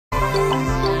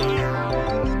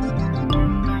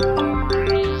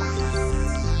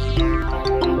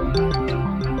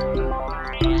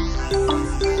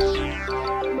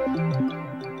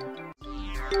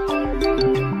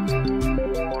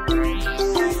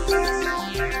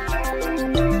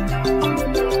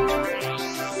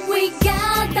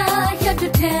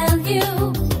you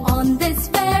on this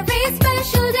very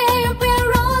special day.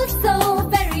 We're all so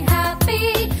very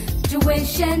happy to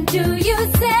wish and to you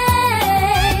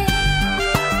say.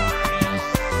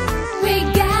 We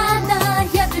gather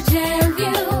here to tell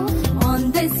you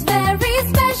on this very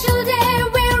special day.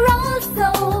 We're all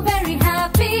so very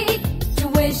happy to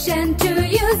wish and to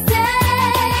you say.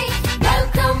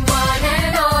 Welcome one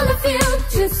and all of you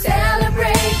to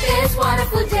celebrate this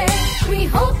wonderful day. We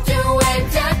hope to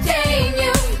entertain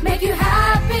you, make you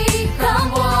happy,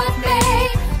 come what may.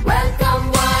 Welcome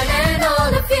one and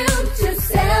all of you to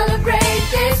celebrate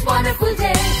this wonderful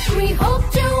day. We hope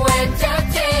to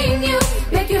entertain you,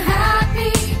 make you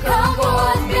happy, come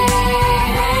what may.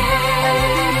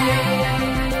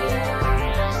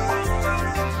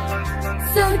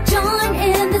 So join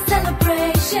in the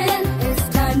celebration. It's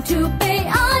time to pay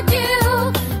our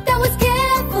due. That was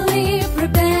carefully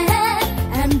prepared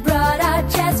and brought out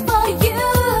just for you.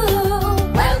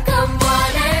 Welcome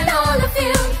one and all of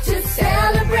you to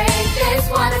celebrate this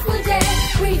wonderful day.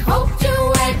 We hope to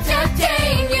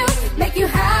entertain you, make you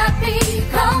happy,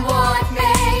 come what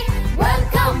may.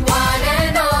 Welcome one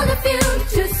and all of you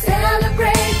to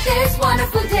celebrate this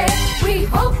wonderful day. We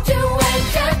hope to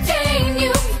entertain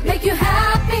you, make you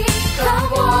happy, come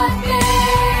what may.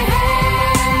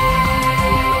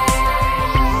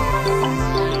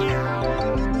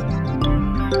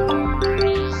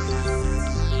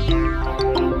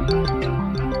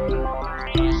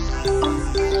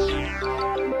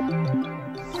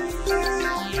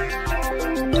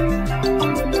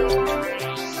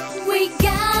 We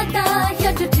gather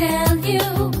here to tell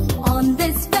you